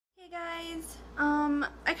guys,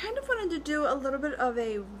 I kind of wanted to do a little bit of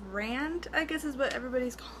a rant, I guess is what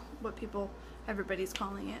everybody's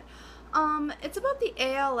calling it. It's about the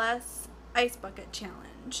ALS Ice Bucket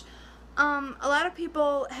Challenge. A lot of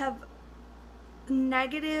people have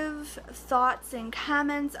negative thoughts and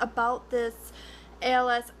comments about this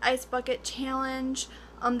ALS Ice Bucket Challenge.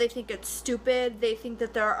 They think it's stupid. They think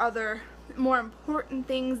that there are other more important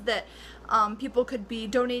things that people could be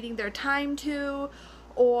donating their time to,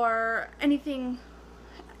 or anything,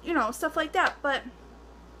 you know, stuff like that. But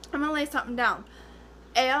I'm gonna lay something down.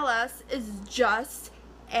 ALS is just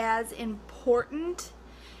as important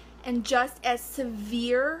and just as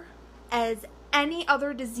severe as any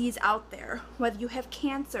other disease out there. Whether you have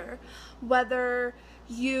cancer, whether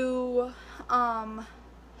you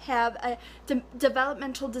have a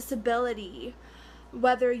developmental disability,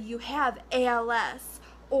 whether you have ALS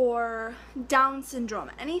or Down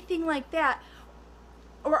syndrome, anything like that,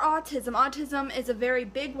 or autism. Autism is a very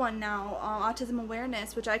big one now, autism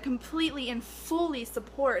awareness, which I completely and fully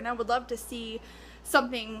support, and I would love to see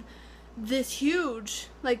something this huge,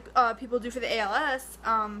 like people do for the ALS,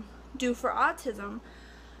 do for autism,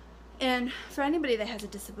 and for anybody that has a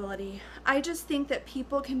disability. I just think that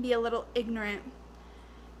people can be a little ignorant.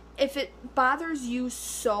 If it bothers you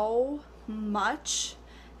so much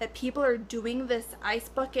that people are doing this Ice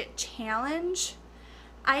Bucket Challenge,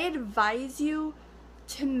 I advise you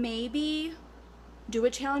to maybe do a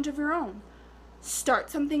challenge of your own. Start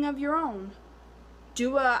something of your own.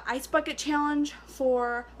 Do a Ice Bucket Challenge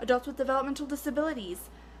for adults with developmental disabilities.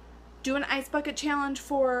 Do an Ice Bucket Challenge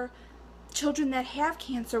for children that have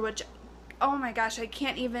cancer, which, oh my gosh, I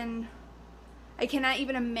cannot even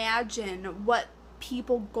imagine what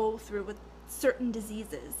people go through with certain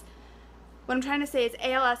diseases. What I'm trying to say is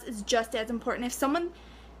ALS is just as important. If someone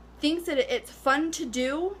thinks that it's fun to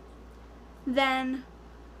do, then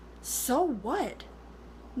so what?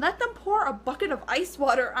 Let them pour a bucket of ice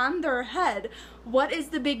water on their head. What is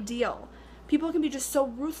the big deal? People can be just so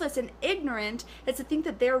ruthless and ignorant as to think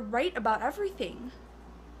that they're right about everything.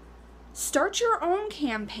 Start your own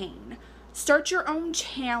campaign. Start your own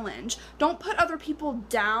challenge. Don't put other people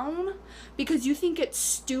down because you think it's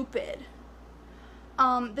stupid.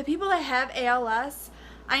 The people that have ALS,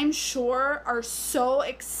 I'm sure, are so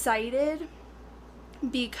excited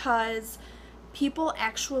because people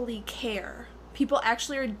actually care. People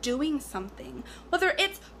actually are doing something. Whether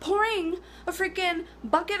it's pouring a freaking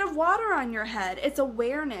bucket of water on your head, it's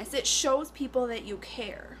awareness. It shows people that you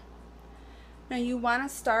care. Now, you want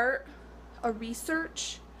to start a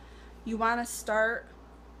research, you want to start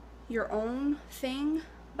your own thing,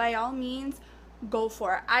 by all means, go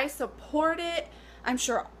for it. I support it. I'm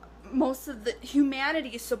sure most of the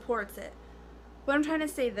humanity supports it. But I'm trying to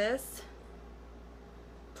say this: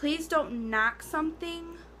 please don't knock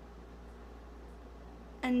something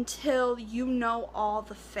until you know all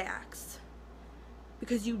the facts,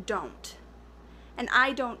 because you don't, and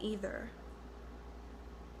I don't either.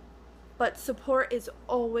 But support is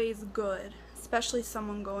always good, especially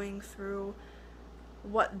someone going through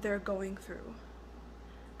what they're going through.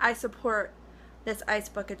 I support this Ice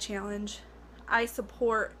Bucket Challenge. I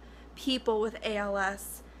support people with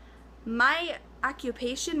ALS. My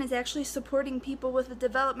occupation is actually supporting people with a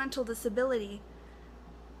developmental disability.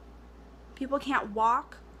 People can't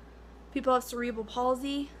walk, people have cerebral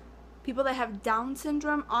palsy, people that have Down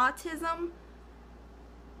syndrome, autism.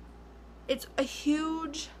 It's a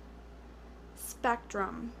huge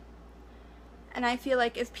spectrum. And I feel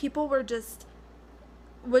like if people would just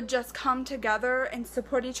come together and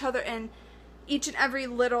support each other in each and every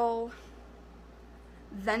little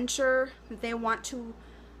venture that they want to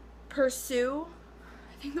pursue,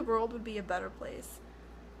 I think the world would be a better place.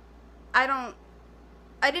 I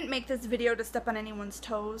didn't make this video to step on anyone's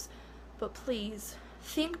toes, but please,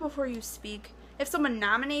 think before you speak. If someone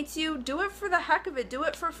nominates you, do it for the heck of it. Do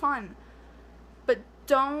it for fun. But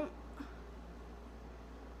don't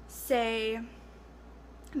say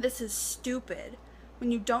this is stupid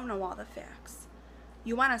when you don't know all the facts.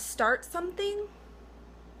 You want to start something?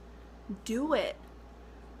 Do it.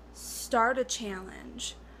 Start a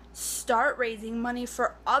challenge. Start raising money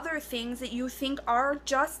for other things that you think are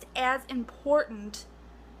just as important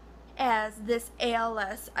as this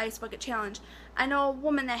ALS Ice Bucket Challenge. I know a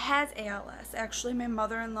woman that has ALS, actually my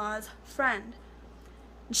mother-in-law's friend.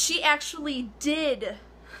 She actually did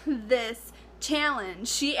this challenge.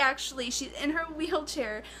 She's in her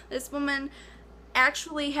wheelchair. This woman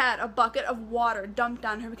actually had a bucket of water dumped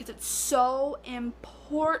on her because it's so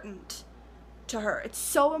important to her. It's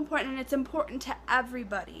so important, and it's important to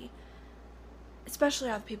everybody, especially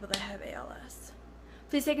all the people that have ALS.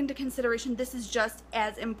 please take into consideration this is just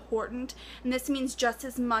as important, and this means just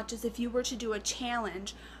as much as if you were to do a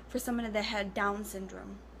challenge for someone that had Down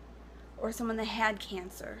syndrome or someone that had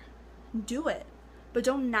cancer. Do it, but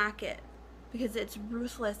don't knock it, because it's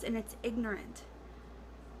ruthless and it's ignorant.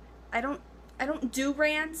 I don't do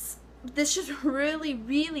rants. This just really,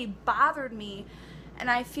 really bothered me,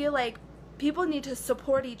 and I feel like people need to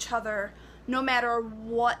support each other no matter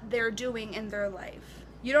what they're doing in their life.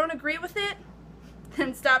 You don't agree with it?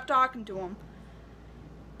 Then stop talking to them.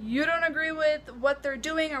 You don't agree with what they're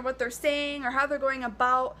doing or what they're saying or how they're going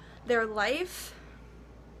about their life?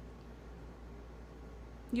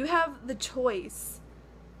 You have the choice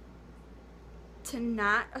to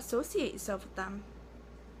not associate yourself with them.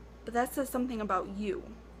 But that says something about you.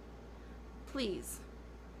 Please,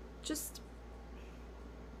 just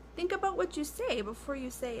think about what you say before you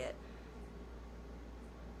say it.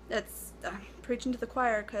 That's preaching to the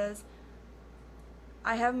choir, because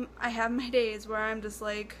I have my days where I'm just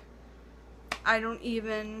like, I don't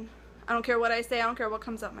care what I say, I don't care what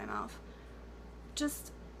comes out my mouth.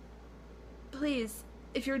 Just, please,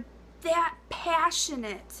 if you're that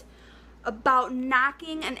passionate about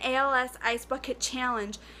knocking an ALS Ice Bucket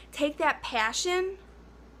Challenge, take that passion,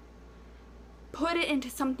 put it into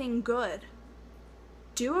something good.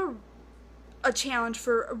 Do a challenge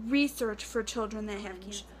for research for children that have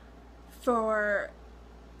cancer, for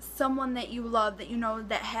someone that you love, that you know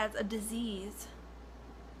that has a disease.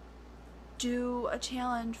 Do a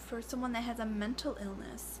challenge for someone that has a mental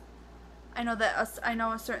illness. I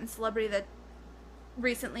know a certain celebrity that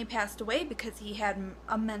recently passed away because he had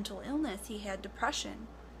a mental illness. He had depression.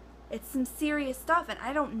 It's some serious stuff, and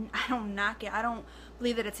I don't knock it. I don't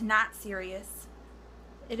believe that it's not serious.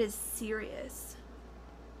 It is serious.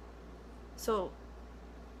 So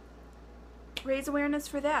raise awareness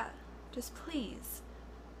for that. Just please.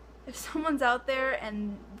 If someone's out there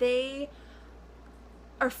and they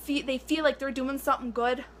feel like they're doing something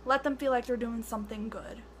good, let them feel like they're doing something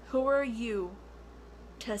good. Who are you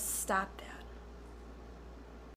to stop that?